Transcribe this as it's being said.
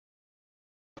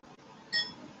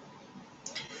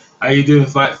How you doing,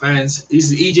 fight fans?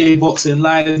 This is EJ Boxing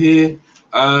Live here.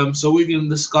 So we're gonna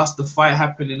discuss the fight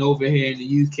happening over here in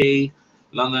the UK,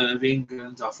 London and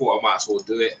England. I thought I might as well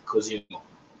do it because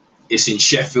it's in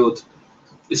Sheffield.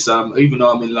 It's even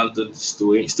though I'm in London, it's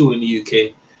still in the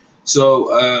UK. So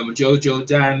Jojo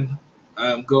Dan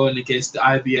going against the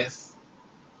IBF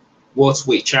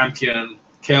welterweight champion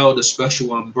Kell, the special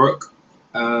one, Brook.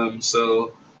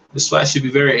 So this fight should be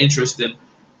very interesting.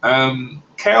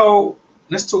 Kell.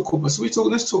 Let's talk about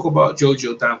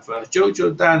Jojo Dan first.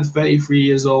 Jojo Dan's 33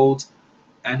 years old,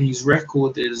 and his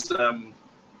record is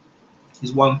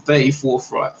he's won 34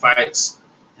 fights,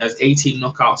 has 18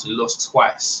 knockouts, and lost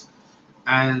twice.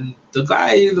 And the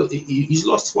guy, he's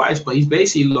lost twice, but he's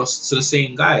basically lost to the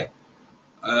same guy,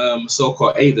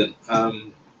 so-called Aiden.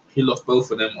 He lost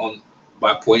both of them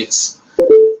by points.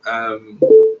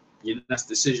 That's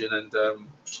decision, and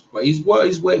but he's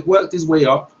worked his way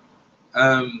up.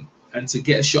 And to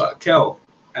get a shot at Kell.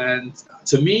 And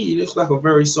to me, he looks like a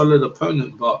very solid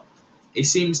opponent, but it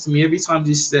seems to me every time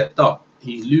he's stepped up,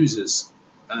 he loses.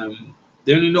 The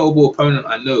only notable opponent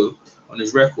I know on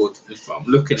his record, if I'm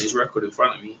looking at his record in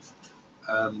front of me,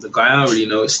 the guy I already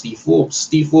know is Steve Forbes.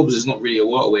 Steve Forbes is not really a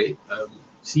welterweight.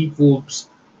 Steve Forbes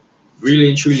really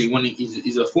and truly won.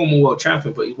 He's a former world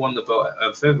champion, but he won the belt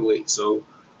at featherweight. So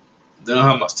I don't know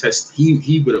how much test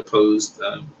he would have posed.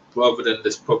 Rather than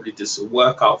probably just a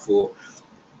workout for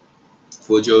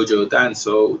Jojo Dan.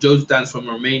 So Jojo Dan's from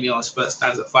Romania. His first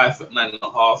stands at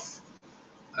 5'9.5".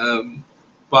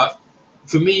 But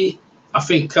for me, I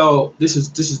think Kell. This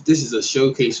is a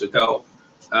showcase for Kell,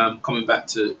 coming back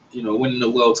to winning the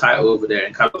world title over there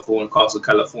in California,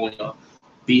 California,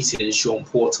 beating Sean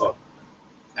Porter.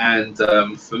 And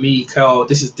for me, Kell,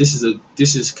 this is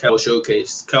Kell's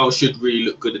showcase. Kell should really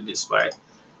look good in this fight.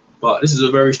 But this is a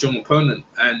very strong opponent.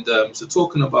 And so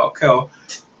talking about Kell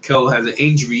has an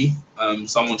injury.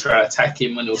 Someone tried to attack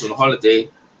him when he was on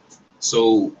holiday.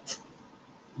 So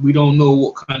we don't know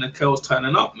what kind of Kell's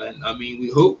turning up, man. I mean, we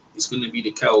hope it's going to be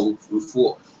the Kell who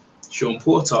fought Sean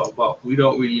Porter, but we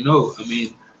don't really know. I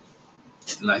mean,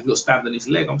 like, he got stabbed in his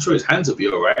leg. I'm sure his hands will be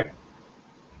all right.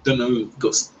 Don't know, he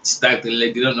got stabbed in the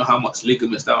leg. They don't know how much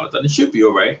ligaments that are done. It should be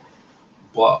all right.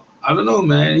 But I don't know,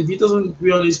 man. If he doesn't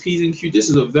be on his P's and Q's, this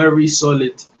is a very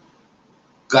solid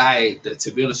guy that,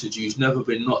 to be honest with you, he's never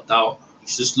been knocked out.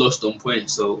 He's just lost on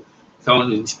points. So Kell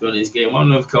needs to be on his game. I don't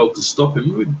know if Kell could stop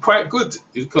him. It would be quite good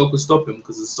if Kell could stop him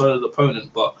because it's a solid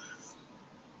opponent. But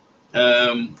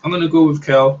I'm going to go with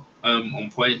Kell on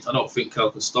points. I don't think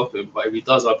Kell can stop him. But if he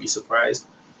does, I'll be surprised.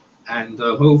 And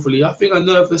hopefully, I think I'm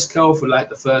nervous Kell for like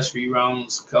the first 3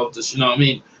 rounds. Kell just,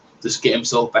 just get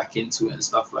himself back into it and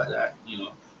stuff like that,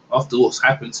 after what's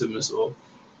happened to him as well.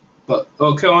 But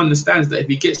Kell understands that if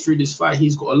he gets through this fight,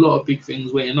 he's got a lot of big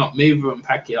things waiting up. Mayweather and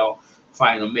Pacquiao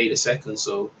fighting on May the 2nd,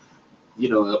 so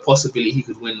a possibility he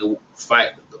could win the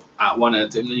fight at one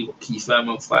end. And then you got Keith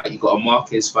Thurman fight, you got a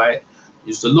Marquez fight.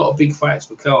 There's a lot of big fights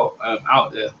for Kell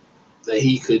out there that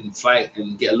he could fight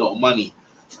and get a lot of money.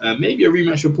 Maybe a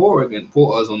rematch with Porter again.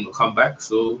 Porter's on the comeback,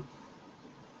 so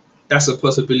that's a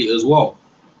possibility as well.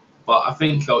 But I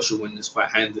think Kell should win this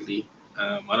fight handily.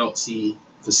 I don't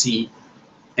foresee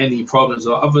any problems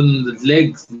other than the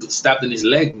leg, stabbed in his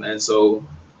leg, man. So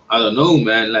I don't know,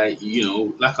 man.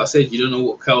 Like I said, you don't know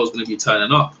what Kell's going to be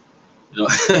turning up.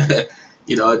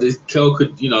 This Kell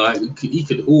could, he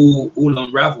could all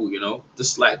unravel,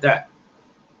 just like that.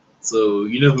 So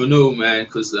you never know, man,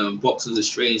 because boxing's a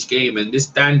strange game, and this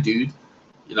Dan dude,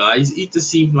 he just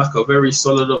seems like a very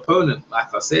solid opponent.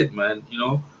 Like I said, man,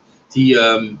 he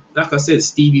like I said,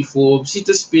 Stevie Forbes, he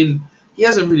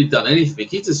hasn't really done anything.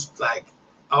 He just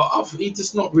he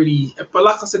just not really. But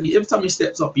like I said, every time he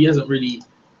steps up, he hasn't really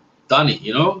done it.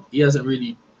 He hasn't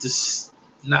really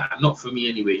not for me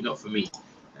anyway, not for me,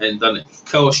 and done it.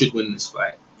 Kell should win this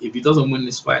fight. If he doesn't win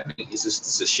this fight, I think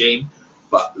it's a shame.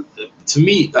 But to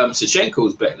me, Shevchenko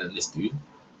is better than this dude,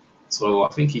 so I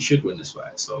think he should win this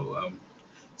fight. So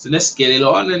let's get it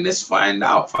on and let's find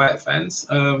out, fight fans.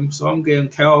 So I'm getting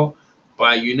Kell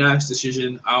by unanimous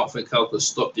decision. I don't think Kell could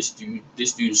stop this dude.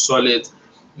 This dude's solid.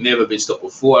 Never been stopped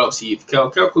before. I don't see if Kell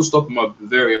could stop him. I'm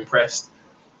very impressed.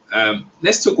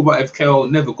 Let's talk about if Kell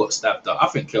never got stabbed up. I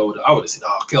think I would have said,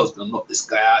 Kell's gonna knock this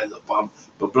guy out of the bum.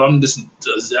 But Blonde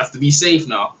does have to be safe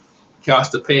now. Kell has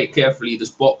to play it carefully.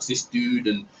 Just box this dude,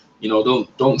 and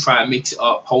don't try and mix it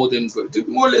up. Hold him, but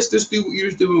more or less just do what you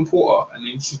was doing with Porter, and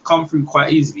then you should come through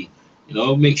quite easily.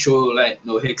 Make sure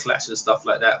no head clash and stuff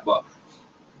like that. But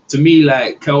to me,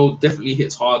 Kell definitely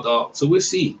hits harder. So we'll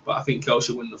see. But I think Kell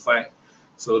should win the fight.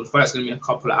 So the fight's gonna be a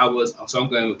couple of hours. So I'm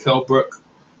going with Kell Brook.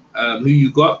 Who you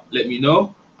got? Let me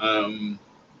know.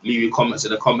 leave your comments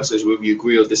in the comment section whether you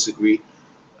agree or disagree.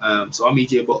 So I'm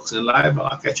EJ Boxing Live, and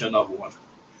I'll catch you another one.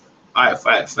 All right,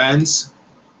 fight fans.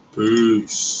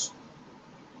 Peace.